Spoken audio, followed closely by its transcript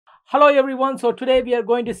Hello everyone. So today we are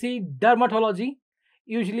going to see dermatology.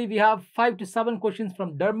 Usually we have 5 to 7 questions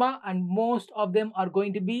from derma and most of them are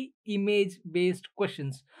going to be image based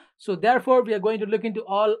questions. So therefore we are going to look into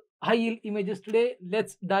all high yield images today.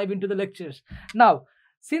 Let's dive into the lectures. Now,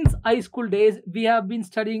 since high school days we have been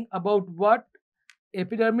studying about what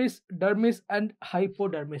epidermis, dermis and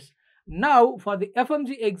hypodermis. Now for the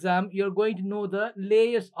FMG exam, you're going to know the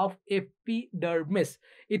layers of epidermis.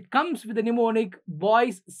 It comes with the mnemonic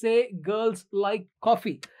boys say girls like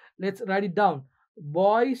coffee. Let's write it down.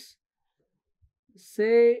 Boys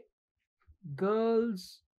say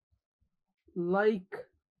girls like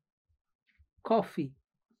coffee.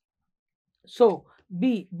 So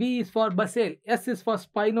B is for basal, S is for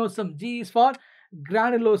spinosum, G is for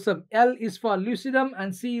granulosum, L is for lucidum,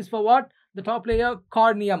 and C is for what? The top layer,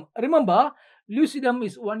 corneum. Remember, lucidum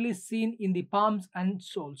is only seen in the palms and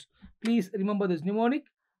soles. Please remember this mnemonic.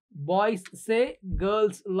 Boys say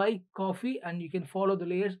girls like coffee, and you can follow the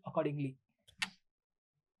layers accordingly.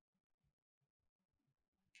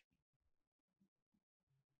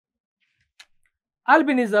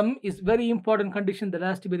 Albinism is very important condition that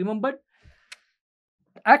has to be remembered.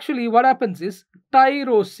 Actually, what happens is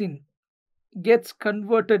tyrosine gets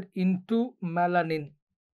converted into melanin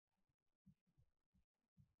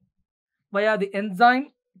via the enzyme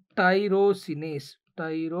tyrosinase.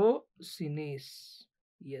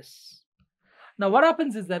 Yes. Now, what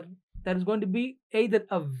happens is that there is going to be either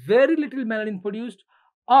a very little melanin produced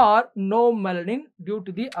or no melanin due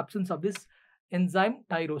to the absence of this enzyme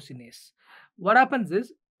tyrosinase. What happens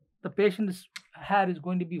is the patient's hair is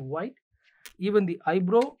going to be white, even the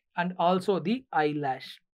eyebrow and also the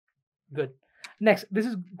eyelash. Good. Next, this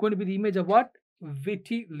is going to be the image of what?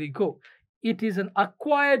 Vitiligo. It is an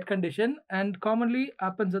acquired condition and commonly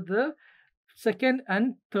happens at the second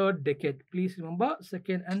and third decade. Please remember,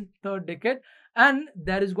 second and third decade. And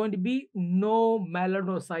there is going to be no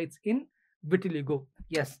melanocytes in vitiligo.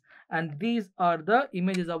 Yes. And these are the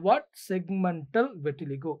images of what? Segmental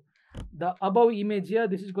vitiligo. The above image here,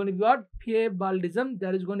 this is going to be what? Phlebaldism.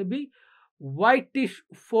 There is going to be whitish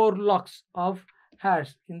forelocks of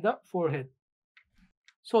hairs in the forehead.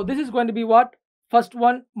 So this is going to be what? First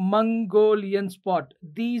one, Mongolian spot.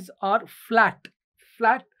 These are flat,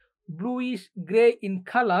 bluish gray in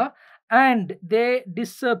color, and they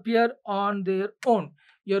disappear on their own.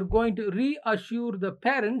 You're going to reassure the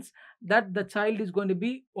parents that the child is going to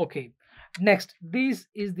be okay. Next, this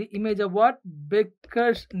is the image of what?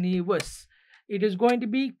 Becker's nevus. It is going to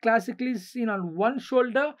be classically seen on one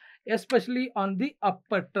shoulder, especially on the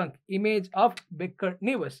upper trunk. Image of Becker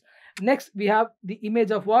nevus. Next, we have the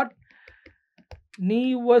image of what?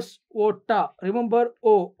 Nevus aorta. Remember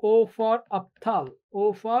O for opthal.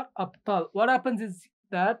 O for opthal. What happens is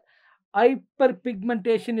that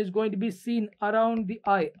hyperpigmentation is going to be seen around the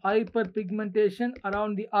eye. Hyperpigmentation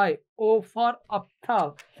around the eye. O for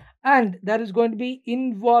opthal. And there is going to be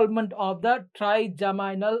involvement of the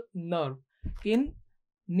trigeminal nerve in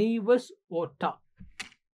nevus aorta.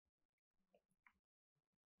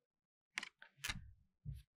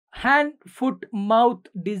 Hand, foot, mouth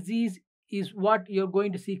disease is what you're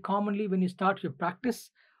going to see commonly when you start your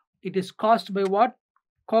practice. It is caused by what?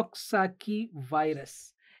 Coxsackie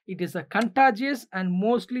virus. It is a contagious and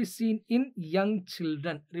mostly seen in young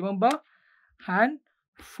children. Remember, hand,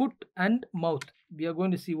 foot and mouth. We are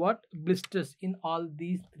going to see what? Blisters in all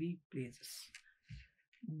these three places.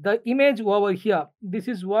 The image over here, this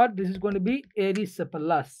is what? This is going to be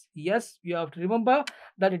erysipelas. Yes, you have to remember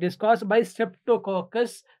that it is caused by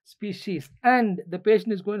Streptococcus species, and the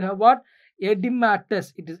patient is going to have what?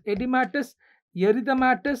 Edematous. It is edematous,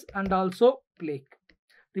 erythematous and also plaque.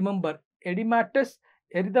 Remember, edematous,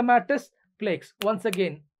 erythematous, plaques. Once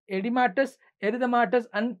again, edematous, erythematous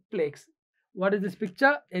and plaques. What is this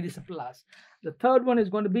picture? Erysipelas. The third one is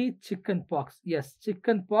going to be chicken pox. Yes,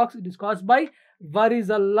 chicken pox. It is caused by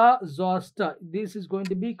varicella zoster. This is going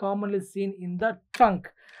to be commonly seen in the trunk.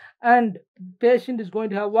 And patient is going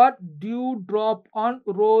to have what? Dewdrop on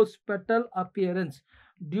rose petal appearance.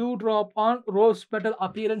 Dewdrop on rose petal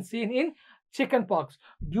appearance seen in chicken pox.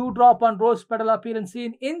 Dewdrop on rose petal appearance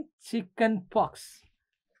seen in chicken pox.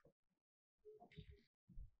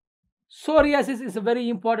 Psoriasis is a very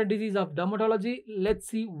important disease of dermatology. Let's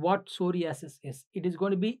see what psoriasis is. It is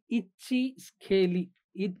going to be itchy, scaly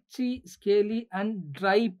and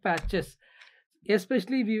dry patches.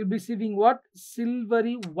 Especially we will be seeing what?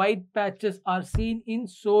 Silvery white patches are seen in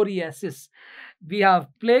psoriasis. We have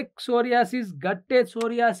plaque psoriasis, gutted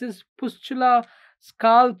psoriasis, pustula,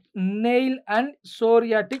 scalp, nail and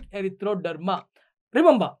psoriatic erythroderma.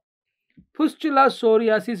 Remember, pustula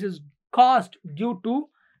psoriasis is caused due to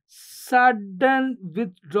sudden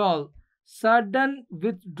withdrawal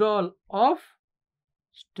of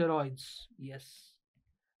steroids. Yes,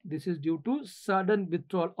 this is due to sudden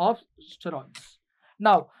withdrawal of steroids.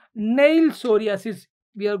 Now, nail psoriasis,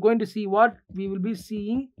 we are going to see what we will be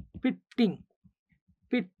seeing. Pitting.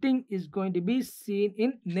 Pitting is going to be seen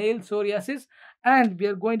in nail psoriasis, and we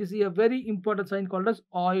are going to see a very important sign called as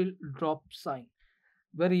oil drop sign.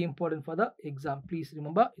 Very important for the exam. Please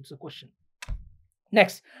remember, it's a question.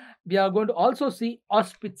 Next, we are going to also see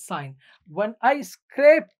auspitz sign. When I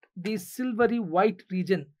scrape the silvery white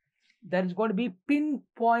region, there is going to be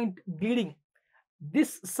pinpoint bleeding.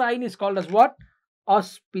 This sign is called as what?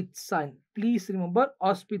 Auspitz sign. Please remember,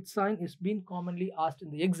 auspitz sign is being commonly asked in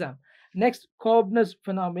the exam. Next, Kobner's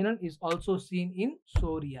phenomenon is also seen in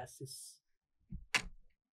psoriasis.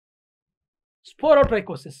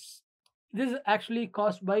 Sporotrichosis. This is actually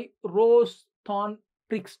caused by rose thorn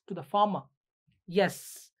pricks to the farmer.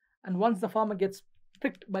 Yes, and once the farmer gets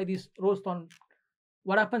pricked by these rose thorn,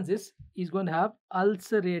 what happens is he's going to have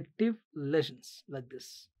ulcerative lesions like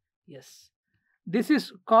this. Yes, this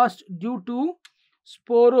is caused due to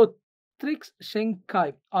Sporotrichs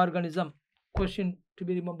organism. Question to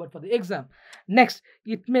be remembered for the exam. Next,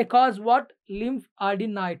 it may cause what?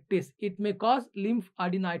 Lymphadenitis. It may cause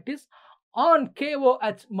lymphadenitis. On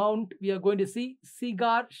KOH mount, we are going to see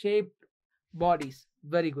cigar-shaped bodies.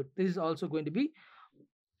 Very good. This is also going to be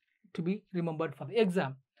remembered for the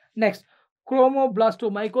exam. Next,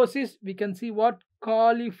 chromoblastomycosis. We can see what?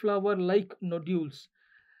 Cauliflower-like nodules.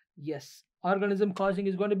 Yes, organism causing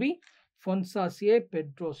is going to be Fmge-July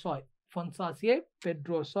pedrosoi. Fmge-July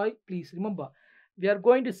pedrosoi. Please remember, we are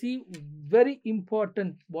going to see very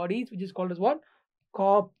important bodies, which is called as what?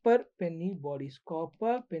 Copper penny bodies.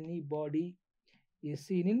 Copper penny body is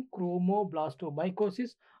seen in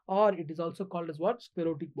chromoblastomycosis, or it is also called as what?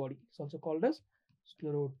 Sclerotic body. It's also called as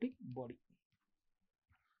sclerotic body.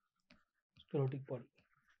 Sclerotic body.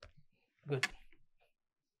 Good.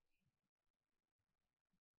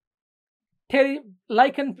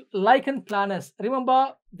 Lichen planus.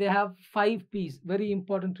 Remember, they have 5 P's. Very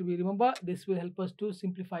important to be remember. This will help us to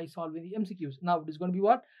simplify solving the MCQs. Now, it is going to be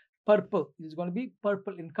what? Purple. It is going to be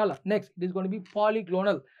purple in color. Next, it is going to be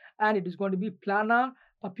polygonal, and it is going to be planar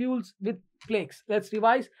papules with flakes. Let's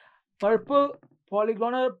revise. Purple,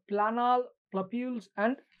 polygonal, planar papules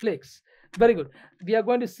and flakes. Very good. We are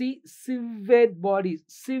going to see civet bodies.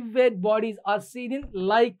 Civet bodies are seen in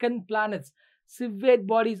lichen planus. Civet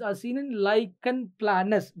bodies are seen in lichen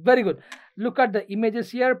planus. Very good. Look at the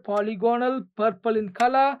images here. Polygonal, purple in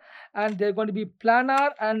color, and they're going to be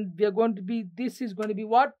planar, and we are going to be, this is going to be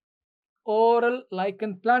what? Oral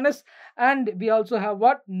lichen planus, and we also have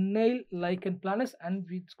what? Nail lichen planus, and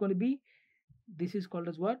it's going to be, this is called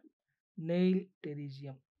as what? Nail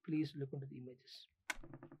pterygium. Please look into the images.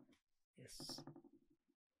 Yes.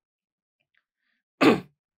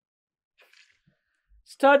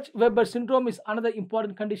 Sturge-Weber syndrome is another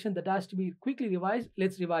important condition that has to be quickly revised.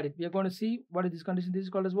 Let's revise it. We are going to see what is this condition. This is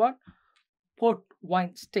called as what? Port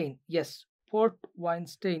wine stain. Yes, port wine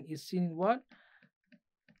stain is seen in what?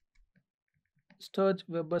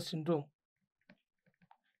 Sturge-Weber syndrome.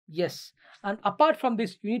 Yes, and apart from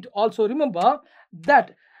this, you need to also remember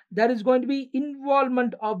that there is going to be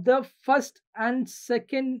involvement of the first and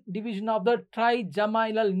second division of the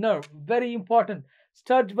trigeminal nerve. Very important.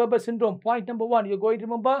 Sturge-Weber syndrome. Point number 1, you're going to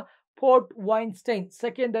remember port wine stain.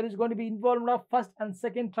 Second, there is going to be involvement of first and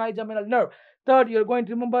second trigeminal nerve. Third, you're going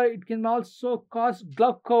to remember it can also cause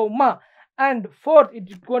glaucoma. And fourth,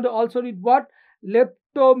 it's going to also read what?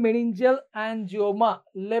 Leptomeningeal angioma.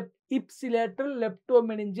 Ipsilateral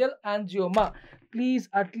leptomeningeal angioma. Please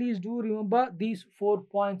at least do remember these 4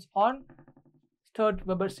 points on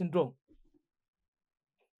Sturge-Weber syndrome.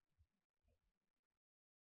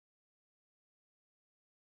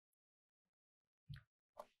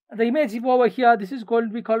 The image over here, this is going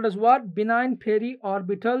to be called as what? Benign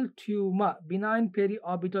periorbital tumor. Benign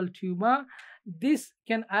periorbital tumor. This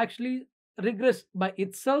can actually regress by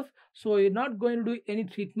itself, so you're not going to do any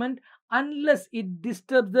treatment unless it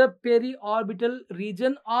disturbs the periorbital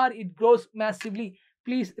region or it grows massively.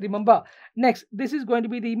 Please remember. Next, this is going to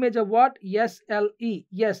be the image of what? SLE.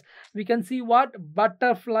 Yes, we can see what?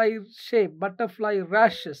 Butterfly shape, butterfly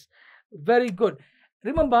rashes. Very good.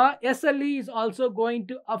 Remember, SLE is also going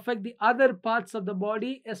to affect the other parts of the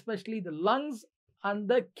body, especially the lungs and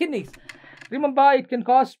the kidneys. Remember, it can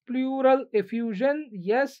cause pleural effusion.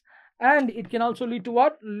 Yes, and it can also lead to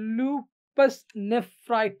what? Lupus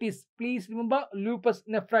nephritis. Please remember, lupus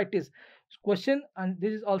nephritis. Question, and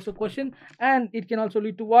this is also question, and it can also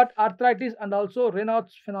lead to what? Arthritis and also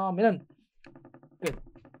Raynaud's phenomenon. Good.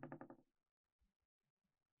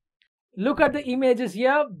 Look at the images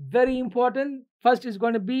here, very important. First is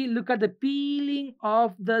going to be look at the peeling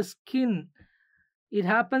of the skin. It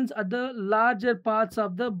happens at the larger parts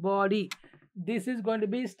of the body. This is going to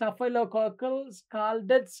be staphylococcal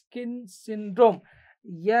scalded skin syndrome.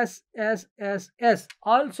 SSSS,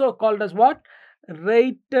 also called as what?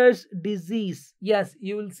 Reiter's disease. Yes,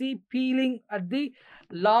 you will see peeling at the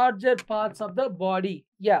larger parts of the body.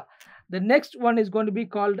 Yeah. The next one is going to be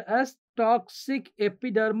called as toxic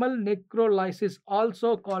epidermal necrolysis,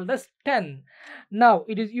 also called as TEN. Now,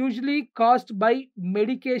 it is usually caused by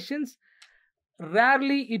medications.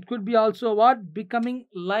 Rarely it could be also what? Becoming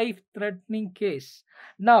life-threatening case.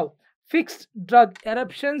 Now, fixed drug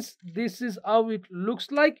eruptions, this is how it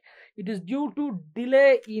looks like. It is due to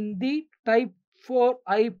delay in the type 4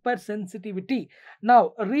 hypersensitivity.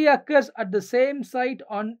 Now, reoccurs at the same site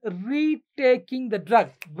on retaking the drug.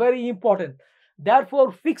 Very important.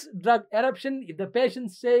 Therefore, fixed drug eruption, if the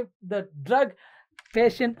patient save the drug,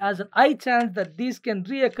 patient has an high chance that these can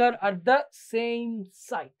reoccur at the same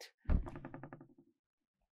site.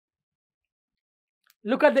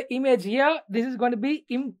 Look at the image here. This is going to be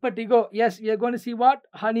impetigo. Yes, we are going to see what?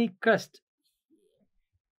 Honey crust.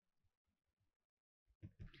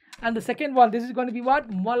 And the second one, this is going to be what?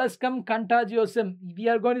 Molluscum contagiosum. We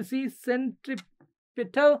are going to see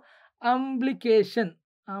centripetal umbilication.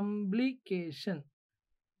 And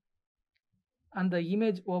the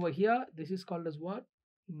image over here, this is called as what?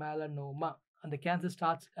 Melanoma. And the cancer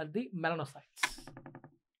starts at the melanocytes.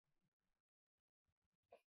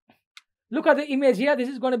 Look at the image here. This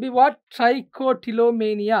is going to be what?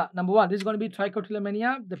 Trichotillomania. Number one, this is going to be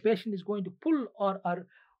trichotillomania. The patient is going to pull or her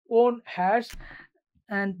own hairs,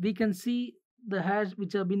 and we can see the hairs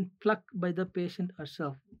which have been plucked by the patient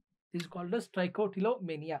herself. This is called as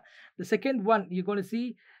trichotillomania. The second one, you're going to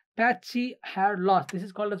see patchy hair loss. This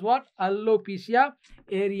is called as what? Alopecia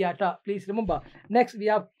areata. Please remember. Next, we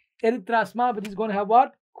have erythrasma, which is going to have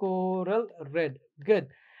what? Coral red. Good.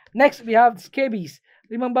 Next, we have scabies.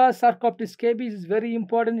 Remember, sarcoptic scabies is very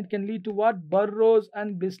important. It can lead to what? Burrows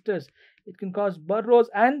and blisters. It can cause burrows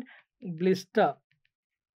and blister.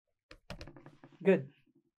 Good.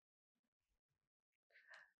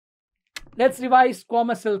 Let's revise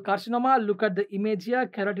squamous cell carcinoma. Look at the image here.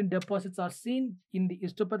 Keratin deposits are seen in the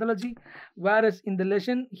histopathology, whereas in the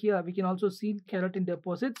lesion here we can also see keratin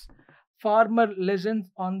deposits. Former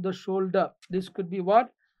lesions on the shoulder. This could be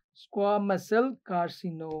what? Squamous cell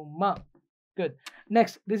carcinoma. Good.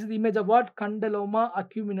 Next, this is the image of what? Condyloma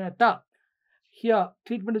acuminata. Here,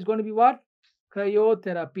 treatment is going to be what?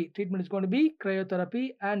 Cryotherapy. Treatment is going to be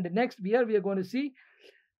cryotherapy. And next, here we are going to see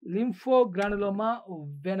lymphogranuloma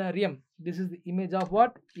venereum. This is the image of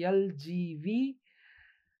what? LGV.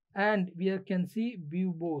 And we can see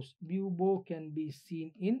buboes. Bubo can be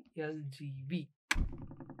seen in LGV.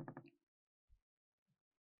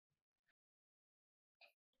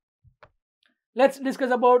 Let's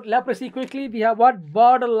discuss about leprosy quickly. We have what?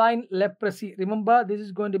 Borderline leprosy. Remember, this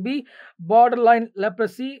is going to be borderline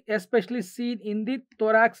leprosy, especially seen in the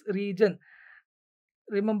thorax region.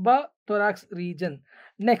 Remember, thorax region.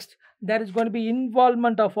 Next, there is going to be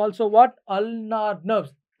involvement of also what? Ulnar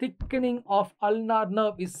nerves. Thickening of ulnar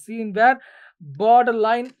nerve is seen where?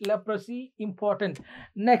 Borderline leprosy important.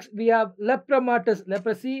 Next, we have lepromatous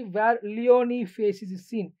leprosy where Leone facies is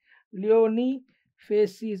seen. Leone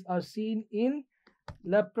facies are seen in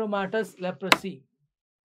lepromatous leprosy.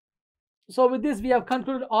 So with this, we have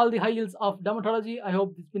concluded all the high yields of dermatology. I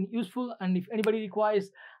hope it's been useful. And if anybody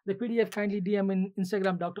requires the PDF, kindly DM in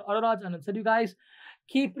Instagram, Dr.Auroraj. And I said, you guys,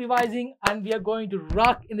 keep revising, and we are going to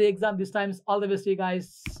rock in the exam this time. All the best to you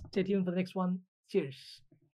guys. Stay tuned for the next one. Cheers.